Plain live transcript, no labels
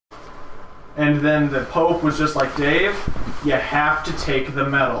And then the Pope was just like, Dave, you have to take the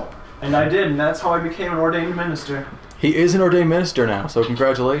medal. And I did, and that's how I became an ordained minister. He is an ordained minister now, so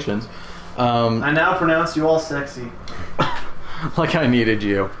congratulations. I now pronounce you all sexy. Like I needed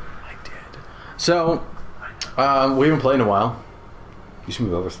you. I did. So, we haven't played in a while. You should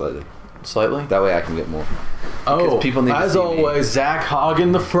move over slightly. Slightly? That way I can get more. Oh, people need to as see always, me. Zach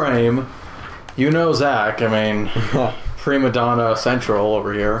hogging the frame. You know Zach, I mean, prima donna central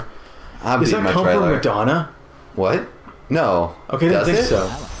over here. Does that come from Madonna? What? No. Okay, I didn't think so.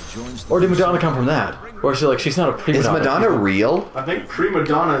 Or did Madonna come from that? Or is she like, she's not a prima donna? Is Madonna real? I think prima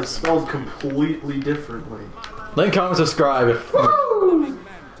donna is spelled completely differently. Like, comment, subscribe. Woo!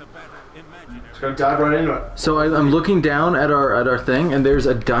 Just gonna dive right into it. So I'm looking down at our thing, and there's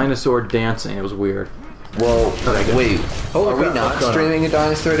a dinosaur dancing. It was weird. Whoa, wait. Are we crap, not streaming a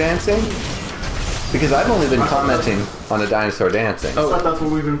dinosaur dancing? Because I've only been commenting on a dinosaur dancing. I thought that's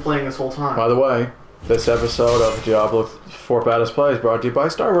what we've been playing this whole time. By the way, this episode of Diablo 4 Baddest Plays brought to you by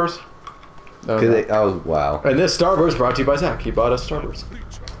Starburst. Oh, wow. And this Starburst brought to you by Zach. He bought us Starburst.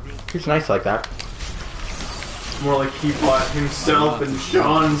 He's nice like that. More like he bought himself and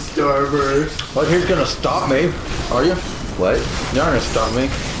Sean Starburst. Well, he's gonna stop me. Are you? What? You're not gonna stop me.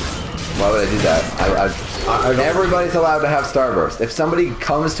 Why would I do that? Everybody's allowed to have Starburst. If somebody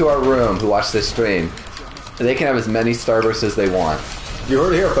comes to our room who watched this stream, they can have as many Starbursts as they want. You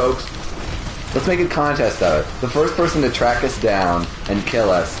heard it here, folks. Let's make a contest of it. The first person to track us down and kill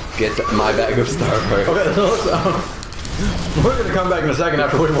us gets my bag of Starburst. Okay, so we're gonna come back in a second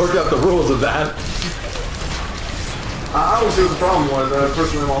after we work out the rules of that. I don't see what the problem was.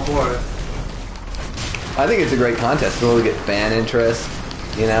 Personally, I'm all for it. I think it's a great contest. We'll get fan interest,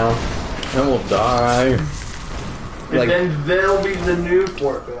 you know? And we'll die. And then they'll be the new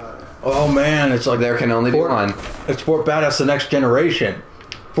Fort Badass. Oh man, it's like there can only be one. It's Fort Badass The Next Generation.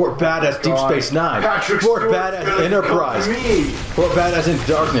 Fort Badass Deep Space Nine. Patrick Fort Stewart Badass gonna Enterprise. come to me. Fort Badass Into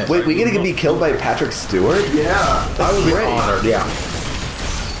Darkness. Wait, we get to be killed by Patrick Stewart? Yeah. I would be great. honored, yeah.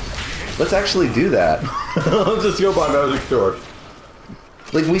 Let's actually do that. Let's just go by Patrick Stewart.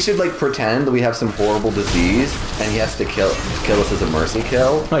 Like, we should, like, pretend that we have some horrible disease, and he has to kill us as a mercy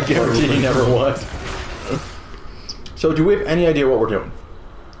kill. I guarantee he never would. So, do we have any idea what we're doing?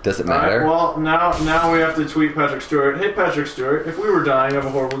 Does it matter? Well, now we have to tweet Patrick Stewart. Hey, Patrick Stewart, if we were dying of a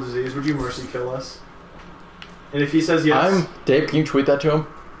horrible disease, would you mercy kill us? And if he says yes... Dave, can you tweet that to him?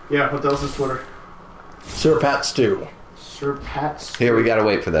 Yeah, what else is Twitter? Sir Pat Stew. Sir Pat Stewart. Here, we gotta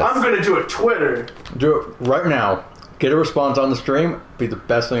wait for this. I'm gonna do a Twitter. Do it right now. Get a response on the stream. Be the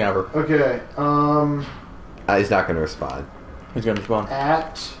best thing ever. Okay, He's not gonna respond. He's gonna respond.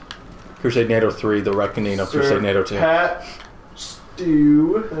 At... Crusade NATO 3, the reckoning of Crusade NATO 2. Pat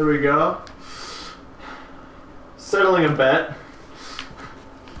Stew. There we go. Settling a bet.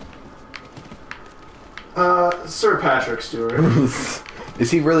 Sir Patrick Stewart. Is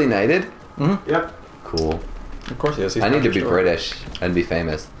he really knighted? Mm-hmm. Yep. Cool. Of course he is. He's I need to Patrick be Stewart. British and be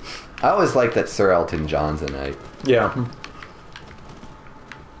famous. I always like that Sir Elton John's a knight. Yeah.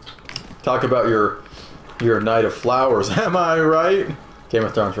 Talk about your Knight of Flowers. Am I right? Game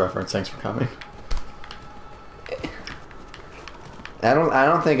of Thrones reference. Thanks for coming. I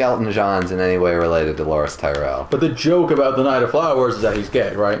don't think Elton John's in any way related to Loras Tyrell. But the joke about the Knight of Flowers is that he's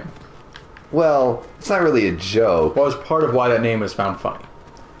gay, right? Well, it's not really a joke. Well, it's part of why that name is found funny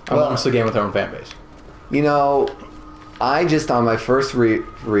amongst the Game of Thrones fan base. You know, I just on my first read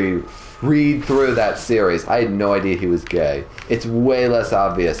through that series, I had no idea he was gay. It's way less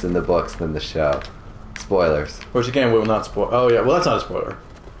obvious in the books than the show. Spoilers. Which again, we will not spoil. Oh yeah, well that's not a spoiler.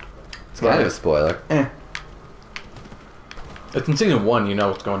 It's kind of a spoiler. It's in season 1. You know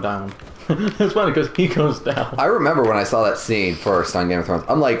what's going down. It's funny because he goes down. I remember when I saw that scene first on Game of Thrones.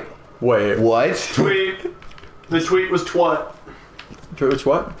 I'm like, wait, what? Tweet. The tweet was twat. Which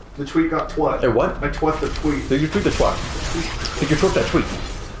what? The tweet got twat. Hey, what? I twat the tweet. Did you tweet the twat? Did you tweet that tweet?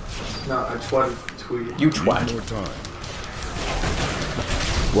 No, I twatted the tweet. You twat.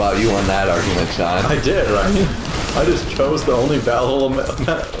 Wow, you won that argument, Sean. I did, right? I just chose the only battle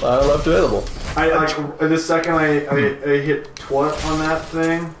left available. The second I hit twat on that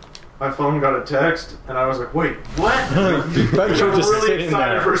thing, my phone got a text, and I was like, wait, what? I was just really sitting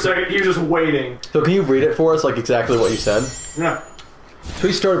excited there. for a second. He was just waiting. So can you read it for us, like exactly what you said? Yeah. So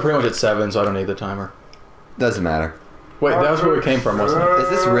we started pretty much at 7, so I don't need the timer. Doesn't matter. Wait, that was where we came from, wasn't it? Is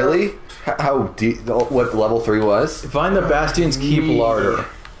this really how deep? What level 3 was? Find the Bastion's Keep larder.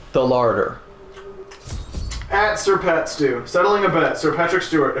 The larder. At Sir Pat Stew, settling a bet. Sir Patrick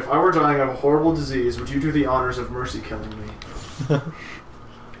Stewart, if I were dying of a horrible disease, would you do the honors of mercy killing me?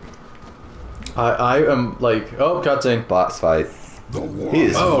 I am like, oh, cutscene. Boss fight. He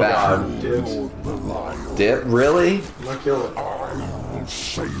is Oh, bad. Dibs. Dip? Really? I'm gonna kill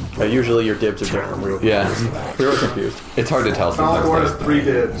it. Usually your dibs are different. Yeah. We were confused. It's hard to tell sometimes. Falcor has 3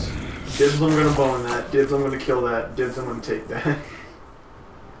 dibs. Dibs, I'm gonna bone that. Dibs, I'm gonna kill that. Dibs, I'm gonna take that.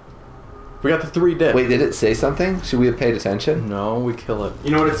 We got the 3 dibs. Wait, did it say something? Should we have paid attention? No, we kill it.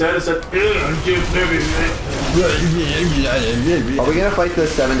 You know what it said? It said, dibs, Are we gonna fight the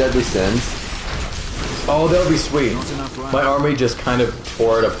 7 deadly sins? Oh, that would be sweet. My army just kind of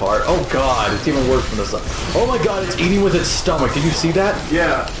tore it apart. Oh god, it's even worse from the side. Oh my god, it's eating with its stomach. Did you see that?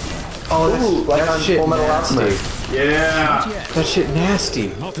 Yeah. Oh, that's, Ooh, like on shit Full Metal nasty. Alchemist. Yeah. That shit nasty.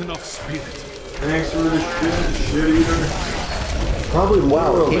 Not enough spirit. Thanks for the shit eater. Probably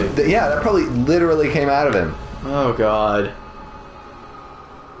Wow. literally. Yeah, that probably literally came out of him. Oh god.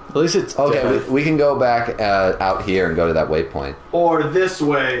 At least it's Okay, dead. we can go back out here and go to that waypoint. Or this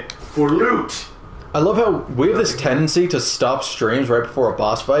way for loot. I love how we have this tendency to stop streams right before a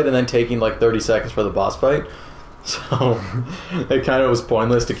boss fight and then taking like 30 seconds for the boss fight. So it kind of was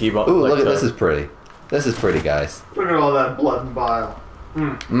pointless to keep on. Ooh, like, look at this is pretty. This is pretty, guys. Look at all that blood and bile.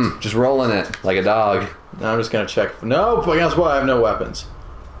 Just rolling it like a dog. Now I'm just gonna check. No, but guess what? I have no weapons.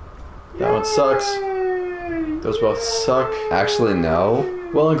 That one sucks. Those both suck. Actually, no.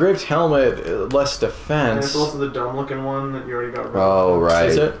 Well, engraved helmet, less And it's defense. also the dumb looking one that you already got rid of. Oh, right.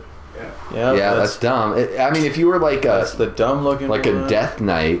 Is it? Yeah. Yeah, that's dumb. I mean, if you were like that's the dumb looking like one. a Death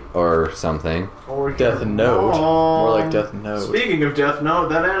Knight or something. Or Death Note. More like Death Note. Speaking of Death Note,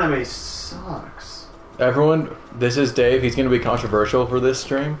 that anime sucks. Everyone, this is Dave. He's going to be controversial for this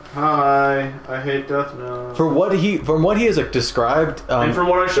stream. Hi, I hate Death Note. From what he has like, described, And from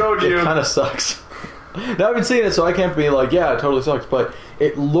what I showed you, it kind of sucks. Now I haven't seen it, so I can't be like, yeah, it totally sucks. But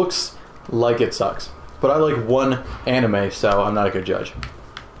it looks like it sucks. But I like one anime, so I'm not a good judge.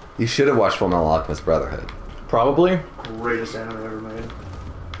 You should have watched Full Metal Alchemist Brotherhood. Probably. greatest anime ever made.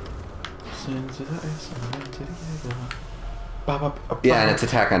 Yeah, and it's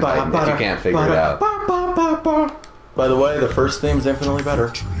Attack on Titan if you can't figure it out. By the way, the first theme's infinitely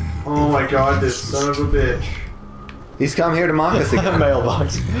better. Oh my god, this son of a bitch. He's come here to mock us again.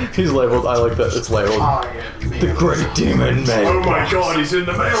 Mailbox. He's labeled. I like that. It's labeled. I am The Great Demon Oh Mailbox. my god, he's in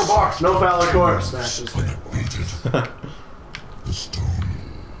the mailbox! No Falcor! Smashes. The stone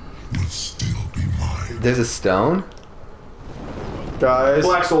will still be mine. There's a stone? Guys.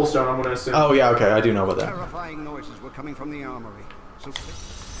 Black Soulstone, I'm gonna assume. Oh, yeah, okay. I do know about that. Terrifying noises were coming from the armory. So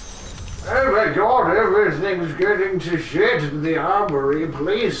Oh my god, everything's getting to shit in the armory.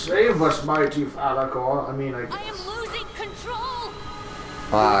 Please save us, mighty Falcor. I mean, I I guess. am losing control.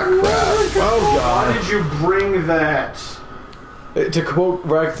 Ah, crap. Oh, Why God. did you bring that? To quote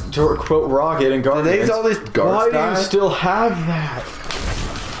Rocket and Did Guardians, all these why guards do die? you still have that?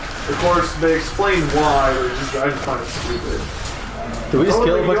 Of course, they explain why, but I just find it stupid. Do we just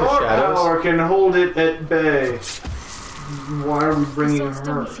kill a Only bunch of your shadows? power can hold it at bay. Why are we bringing her?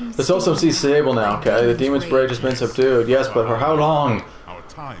 The Soulstone sees stable now, okay? The Demon Spray has been subdued. Yes, but for how long? Our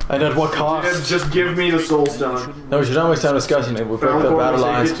time. And at what cost? Just give me the Soulstone. No, we should not waste time discussing it. We'll break the Falcor battle will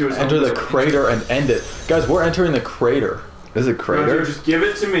take lines, it to his enter own the soul. crater, and end it. Guys, we're entering the crater. There's a No, crater? dude, just give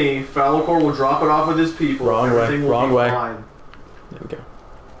it to me. Falcor will drop it off with his people. Wrong way, Everything will wrong be way. fine. There we go.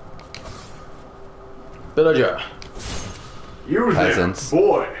 Villager. You Peasants. there,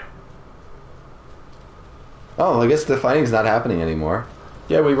 boy. Oh, I guess the fighting's not happening anymore.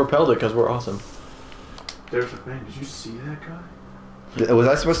 Yeah, we repelled it because we're awesome. There's a man. Did you see that guy? Was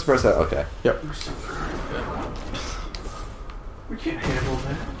I supposed to press that? Okay. Yep. You're so We can't handle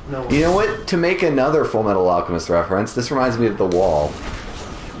that. No. You know what? To make another Full Metal Alchemist reference, this reminds me of The Wall.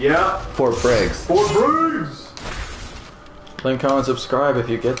 Yeah. Fort Briggs. Fort Briggs. Link, comment, subscribe if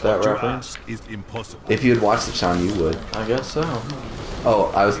you get that To reference. ask is impossible. If you had watched it, Sean, you would. I guess so.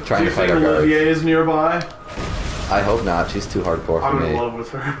 Oh, I was Do trying you to fight think our guard. Olivier is nearby? I hope not. She's too hardcore for I'm in me. love with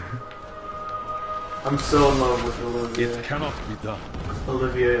her. I'm so in love with Olivier. It cannot be done.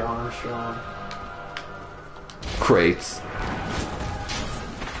 Olivier Armstrong. Crates.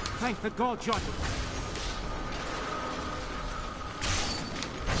 thank the god, John.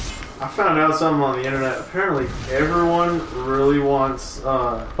 I found out something on the internet. Apparently, everyone really wants.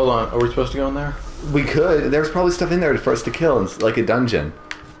 Hold on, are we supposed to go in there? We could. There's probably stuff in there for us to kill. It's like a dungeon.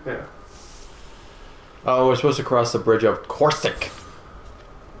 Yeah. Oh, we're supposed to cross the bridge of Corsic.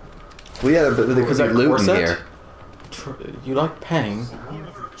 Well, yeah, but there could Was be that loot in corset? here. You like pain?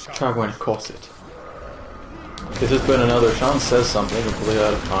 Try going to corset. This has been another Sean says something completely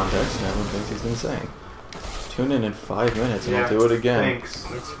out of context and everyone thinks he's insane. Tune in 5 minutes and Yeah. I'll do it again. Thanks.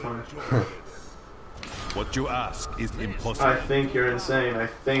 That's fine. What you ask is I impossible. think you're insane. I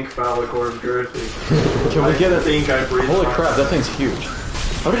think Fallicorn girthy. Can we get I it? think I breathe. Holy crap, that thing's huge.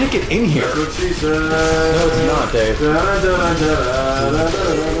 How did it get in here? That's what she said. No, it's not, Dave.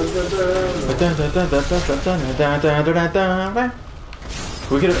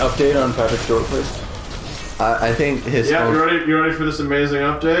 Can we get an update on Patrick Stewart, please? I think his Yeah, phone... you ready for this amazing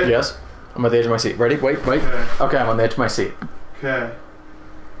update? Yes. I'm at the edge of my seat. Ready? Wait. Okay. Okay, I'm on the edge of my seat. Okay.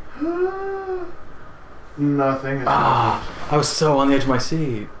 Nothing. Is I was so on the edge of my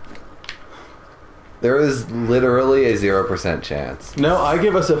seat. There is literally a 0% chance. No, I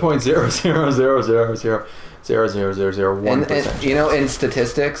give us a .00000000001%. And you know, in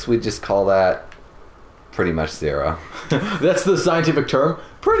statistics, we just call that pretty much 0. That's the scientific term.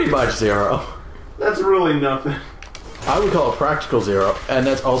 Pretty much 0. That's really nothing. I would call it practical 0, and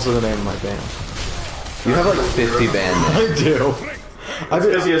that's also the name of my band. You have like 50 band names. I do.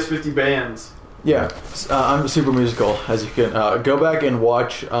 Because he has 50 bands. Yeah, I'm super musical, as you can go back and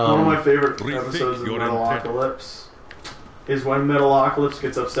watch. One of my favorite Rethink episodes of your Metalocalypse is when Metalocalypse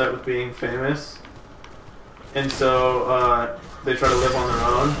gets upset with being famous, and so they try to live on their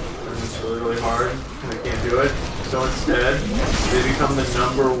own, and it's really, really hard, and they can't do it. So instead, they become the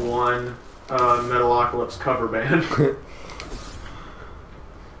 #1 Metalocalypse cover band.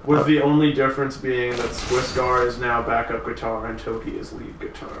 With the only difference being that Swissgar is now backup guitar and Toki is lead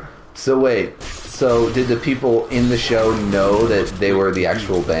guitar. So wait, so did the people in the show know that they were the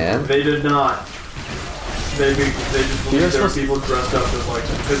actual band? They did not. They just believe there were people dressed up as like,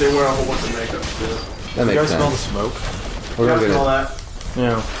 because they wear a whole bunch of makeup too. That You makes guys smell the sense. smoke? We're You guys gonna- smell that?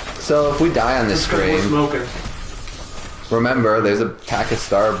 Yeah. So if we die on this It's 'cause we're stream, smoking. remember there's a pack of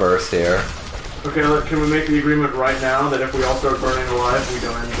Starburst here. Okay, can we make the agreement right now that if we all start burning alive, we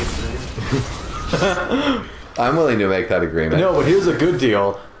don't end the stream? I'm willing to make that agreement. No, but here's a good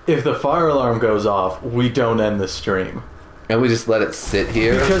deal. If the fire alarm goes off, we don't end the stream. And we just let it sit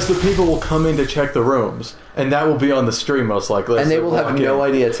here. Because the people will come in to check the rooms, and that will be on the stream most likely. And they will have no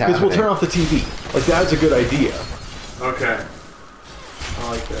idea it's Because we'll happening. turn off the TV. Like, that's a good idea. Okay. I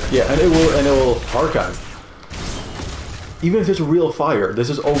like that. Yeah, and it will archive. Even if there's a real fire, this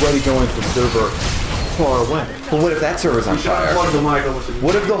is already going to the server far away. But what if that server's on You should fire? unplug the mic almost immediately.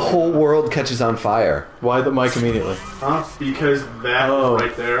 What if the whole world catches on fire? Why the mic immediately? Huh? Because that Oh. is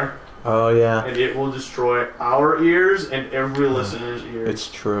right there, Oh, yeah. and it will destroy our ears and every listener's ears. It's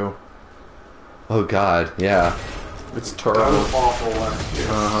true. Oh god, yeah. It's That terrible. was awful last year.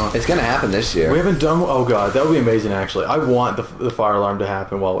 It's gonna happen this year. We haven't done... Oh, God. That would be amazing, actually. I want the fire alarm to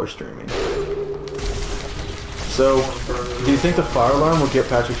happen while we're streaming. So, do you think the fire alarm will get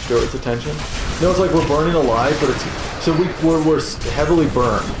Patrick Stewart's attention? No, it's like we're burning alive, but it's... So we're heavily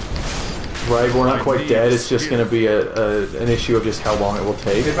burned, right? We're not quite dead. It's just going to be an issue of just how long it will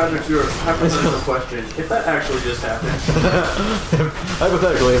take. Hey Patrick Stewart, hypothetical question. If that actually just happened,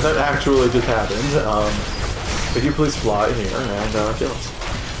 Hypothetically, if that actually just happened, could you please fly here and kill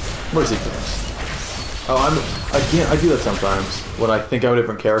us? Mercy kills. Oh, I do that sometimes when I think I'm a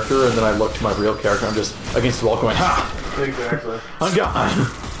different character and then I look to my real character. I'm just against the wall going, ha! exactly. I'm God!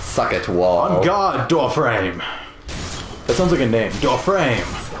 Suck it, wall. I'm God, Doorframe! That sounds like a name. Doorframe!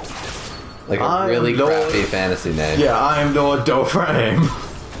 Like a I'm really Lord- crappy fantasy name. Yeah, I'm Lord Doorframe.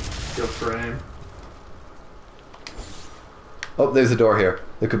 Your frame. Oh, there's a door here.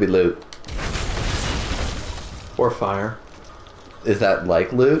 There could be loot. Or fire. Is that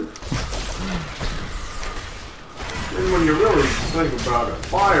like loot? And when you really think about it,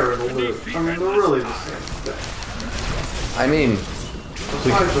 fire and loot, I mean, they're really the same thing. I mean,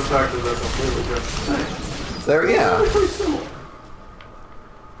 Besides the fact that they're completely different things. they're, yeah. They're pretty similar.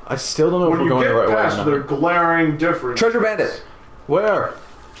 I still don't know if When we're you going get the right way or past not. their glaring difference. Treasure bandit! Where?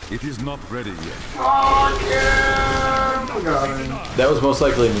 It is not ready yet. Oh, yeah! I got him. That was most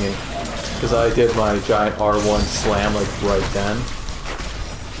likely me. Because I did my giant R1 slam like right then.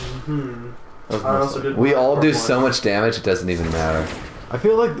 That was I most also likely. did. We all do one. so much damage, it doesn't even matter. I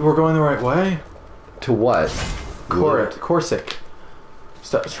feel like we're going the right way. To what? Corset.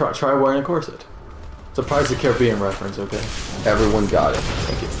 Try wearing a corset. It's a Pirates of the Caribbean reference, okay? Everyone got it.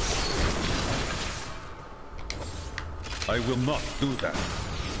 Thank you. I will not do that.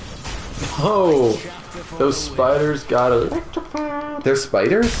 Oh! Those spiders got electrified. They're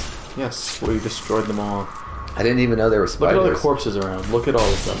spiders? Yes, we destroyed them all. I didn't even know there were Look at all the spiders. corpses around. Look at all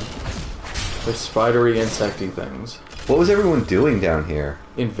of them. They're spidery, insecty things. What was everyone doing down here?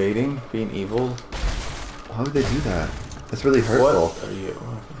 Invading? Being evil? Why would they do that? That's really hurtful. What are you?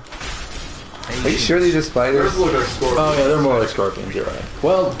 Are you sure these are spiders? Those look like scorpions. Oh yeah, they're more like scorpions, you're right.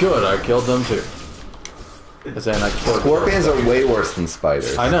 Well, good, I killed them too. As in, I killed Scorpions are way worse than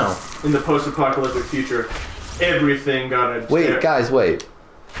spiders. I know. In the post-apocalyptic future, everything got a... Wait, guys, wait.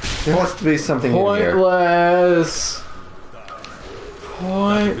 There has to be something in here. Pointless.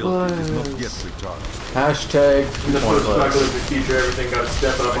 Ability is not yet Pointless. recharged. Hashtag In the pointless. post-apocalyptic future, everything got to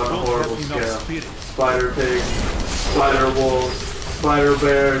step up on a Don't horrible have enough scale. spirit. Spider pigs, spider wolves, spider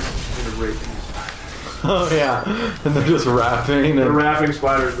bears, and raping. Oh yeah, and they're just rapping. The And... rapping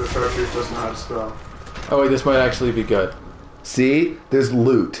spiders that Chartreuse doesn't know how to spell. Oh wait, this might actually be good. See? There's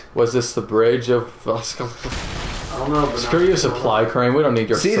loot. Was this the bridge of... I don't know. But Screw your supply crane. We don't need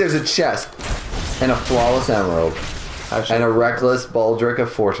your... See, there's a chest. And a flawless emerald. Actually, And a reckless baldric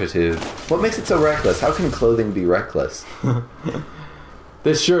of fortitude. What makes it so reckless? How can clothing be reckless?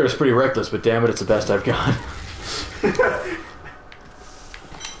 this shirt is pretty reckless, but damn it, it's the best I've got.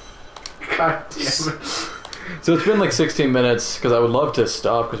 God damn it. So it's been like 16 minutes, because I would love to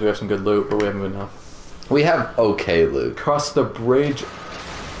stop, because we have some good loot, but we haven't enough. We have okay loot. Cross the bridge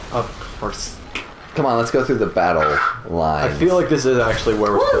of course. Come on, let's go through the battle I line. feel like this is actually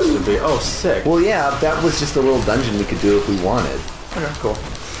where we're supposed to be. Oh, sick. Well, yeah, that was just a little dungeon we could do if we wanted. Okay, cool.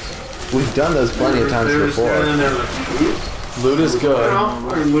 We've done those plenty of times There's before. and then there's loot. Loot is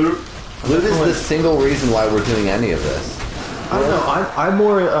good. Loot. Loot is the single reason why we're doing any of this. I don't know. I'm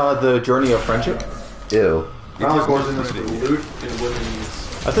more the journey of friendship. Ew. I was going in this for loot and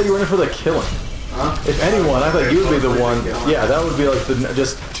women's. I thought you were in for the killing. Huh? If anyone, I thought you would be the one. Killing. Yeah, that would be like the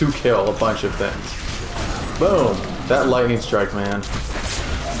just to kill a bunch of things. Boom! That lightning strike, man.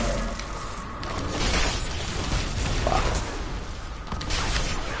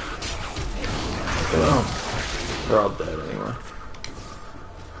 Boom. They're all dead anyway.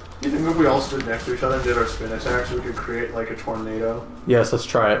 You think if we all stood next to each other and did our spin attacks, we could create like a tornado? Yes, let's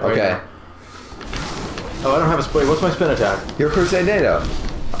try it. Right Okay. now. Oh, I don't have a split. What's my spin attack? You're Crusade NATO.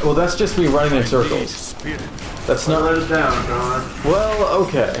 Well, that's just me running in circles. Spirit. That's Don't not. let us down, John. Well, It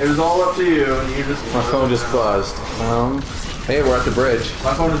okay. was all up to you, and you just. My phone just buzzed. Hey, we're at the bridge.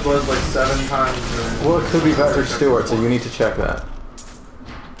 My phone has buzzed like 7 times. Well, it could be Patrick Stewart, so you need to check that.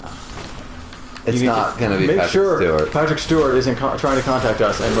 It's You need not going to be make Patrick sure Stewart. Patrick Stewart isn't trying to contact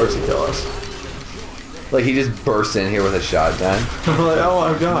us and mercy kill us. Like, he just bursts in here with a shotgun. I'm like,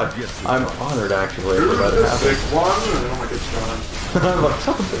 oh my god. I'm honored, actually, if that This happened. 6-1, oh my god, John. I'm like,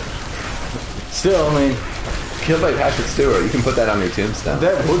 something. Still, I mean, Killed by Patrick Stewart. You can put that on your tombstone.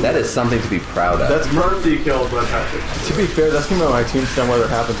 That is something to be proud of. that's Mercy killed by Patrick. to be fair, that's gonna be on my tombstone whether it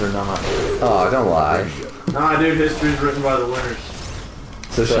happens or not. Oh, don't lie. Nah, dude, history's written by the winners.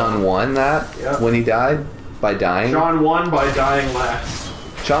 So Sean won that Yeah. when he died? By dying? John won by dying last.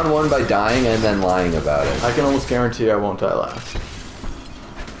 Sean won by dying and then lying about it. I can almost guarantee I won't die last.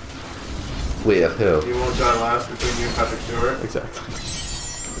 Wait, of who? You won't die last between you and Patrick Stewart. Exactly.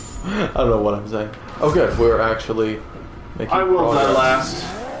 I don't know what I'm saying. Oh, good. We're actually making. I will die progress.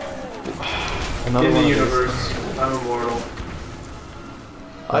 last Another in one the of these. universe. I'm immortal.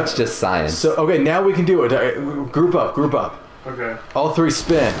 That's just science. So okay, now we can do it. Group up, group up. Okay. All three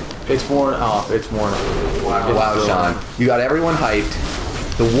spin. It's worn off. It's worn off. Wow. Wow, Sean. You got everyone hyped.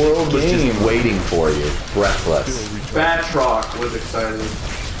 The world was just Game. waiting for you. Breathless. Batroc was excited.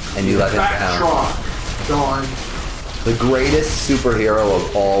 And you let him down. Batroc. John. The greatest superhero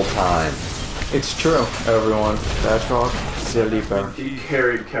of all time. It's true, everyone. Batroc, Silipa. He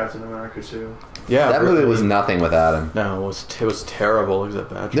carried Captain America too. Yeah, That movie really. was nothing without him. No, it was terrible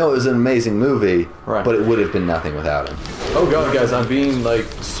except Batroc. No, it was an amazing movie, Right. but it would have been nothing without him. Oh god, guys, I'm being like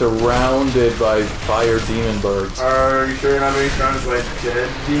surrounded by fire demon birds. Are you sure you're not being surrounded by dead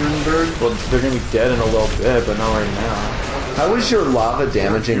demon birds? Well, they're gonna be dead in a little bit, but not right now. How is your lava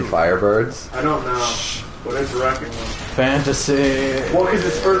damaging firebirds? I don't know, but it's wrecking them. Fantasy. Well, because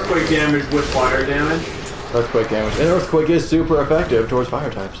it's earthquake damage with fire damage. Earthquake damage. And earthquake is super effective towards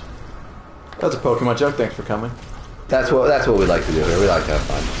fire types. That's a Pokemon joke. Thanks for coming. That's what we like to do here. We like to have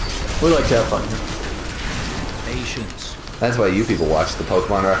fun. We like to have fun here. Patience. That's why you people watch the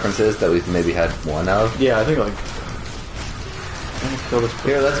Pokemon references that we've maybe had one of. Yeah, I think like. Let me kill this.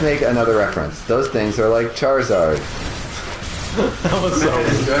 Here, let's make another reference. Those things are like Charizard. That was so.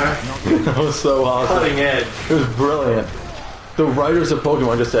 And, That was so awesome. cutting edge. It was brilliant. The writers of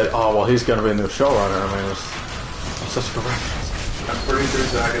Pokemon just said, "Oh, well, he's gonna be a new showrunner." I mean, it was such a good reference. I'm pretty sure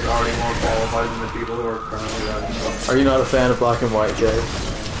Zach is already more qualified than the people who are currently writing stuff. Are you not a fan of Black and White, Jay?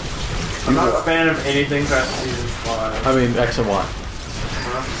 I'm not a fan of anything past season 5. I mean, X and Y,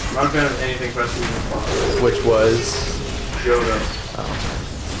 I'm not a fan of anything past season 5. which was.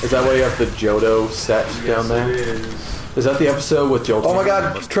 Yoda. Is that why you have the Johto set down Yes, there? it is. Is that the episode with Johto? Oh my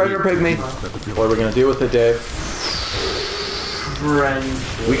god, Treasure Pygmy! What are we gonna do with it, Dave? Friend.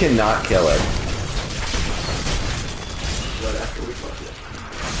 We cannot kill it. right after we fucked it.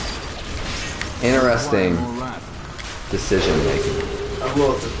 Interesting More wrath. decision making. I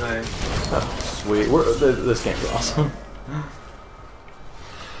blew up the thing. Oh, sweet. This game's awesome.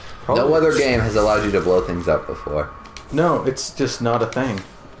 No other game has allowed you to blow things up before. No, it's just not a thing.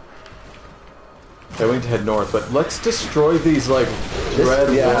 Okay, we need to head north, but let's destroy these, like,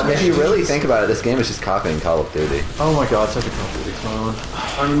 red Yeah, worms. if you really think about it, this game is just copying Call of Duty. Oh my god, such a Call of Duty clone.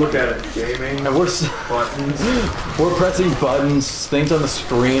 I mean, look at it. Gaming, And we're buttons. pressing buttons, things on the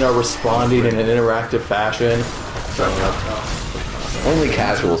screen are responding in an interactive fashion. Only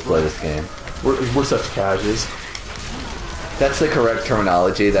casuals play this game. We're such casuals. That's the correct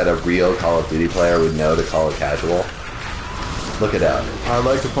terminology that a real Call of Duty player would know to call it casual. Look it up. I'd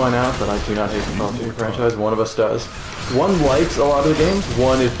like to point out that I do not hate the Call of Duty franchise. One of us does. One likes a lot of the games,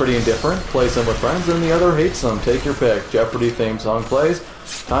 one is pretty indifferent, plays them with friends, and the other hates them. Take your pick. Jeopardy theme song plays.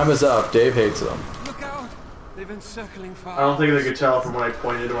 Time is up. Dave hates them. Look out! They've been circling fast. I don't think they could tell from when I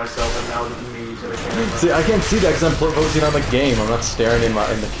pointed to myself and now it's me to the camera. See, I can't see that because I'm focusing on the game. I'm not staring in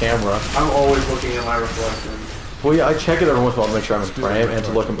the camera. I'm always looking at my reflection. Well, yeah, I check it every once in a while to make sure I'm in frame and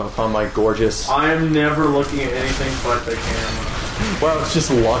to look upon my gorgeous... I am never looking at anything but the camera. Wow, it's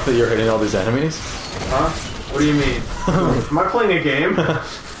just luck that you're hitting all these enemies. Huh? What do you mean? Am I playing a game? I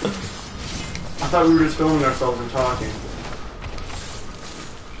thought we were just filming ourselves and talking.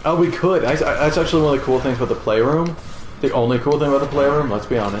 Oh, we could. That's actually one of the cool things about the Playroom. The only cool thing about the Playroom, let's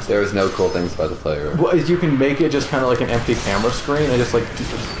be honest. There is no cool things about the player. Well, is you can make it just kind of like an empty camera screen and just like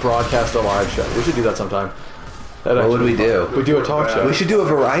broadcast a live show. We should do that sometime. What would we do? We do a talk show. We should do a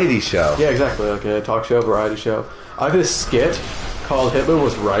variety show. Yeah, exactly. Like a talk show, variety show. I did a skit called Hitler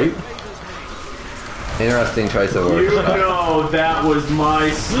Was Right. Interesting choice of You words. know that was my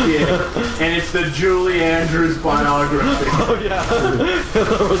skit, and it's the Julie Andrews biography. Oh yeah,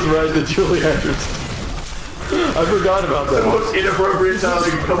 Hitler Was Right, the Julie Andrews. I forgot about The that. most inappropriate time they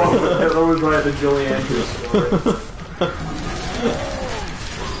could come up with. Hitler was right, the Julie Andrews story.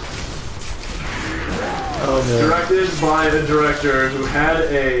 Oh man. Directed by a director who had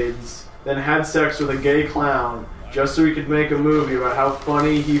AIDS, then had sex with a gay clown, just so he could make a movie about how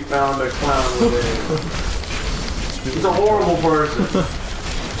funny he found a clown with AIDS. He's a horrible person.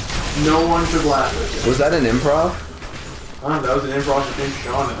 No one should laugh at him. Was that an improv? That was an improv between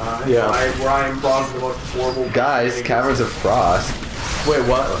Sean and I. Yeah. Where I improv the most horrible... Guys, things. Caverns of Frost. Wait,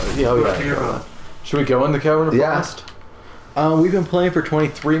 what? Yeah, oh, What do you yeah. hear about? Should we go in the Cavern of Yeah. Frost? We've been playing for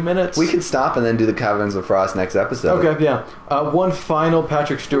 23 minutes. We can stop and then do the Caverns of Frost next episode. Okay, yeah. One final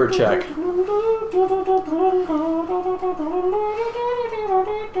Patrick Stewart check.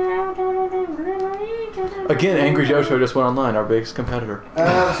 Again, Angry Joe Show just went online, our biggest competitor.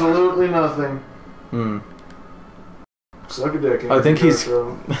 Absolutely nothing. Hmm. Suck a dick. I think he's-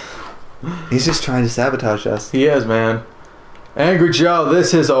 He's just trying to sabotage us. He is, man. Angry Joe,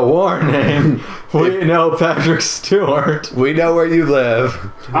 this is a warning. We know Patrick Stewart. We know where you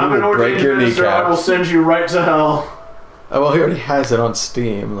live. I'm an We'll break ordained your minister. I will kneecaps. send you right to hell. Oh, well, he already has it on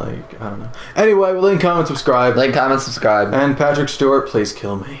Steam. Like, I don't know. Anyway, link, comment, subscribe. Like, comment, subscribe. And Patrick Stewart, please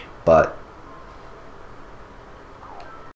kill me. But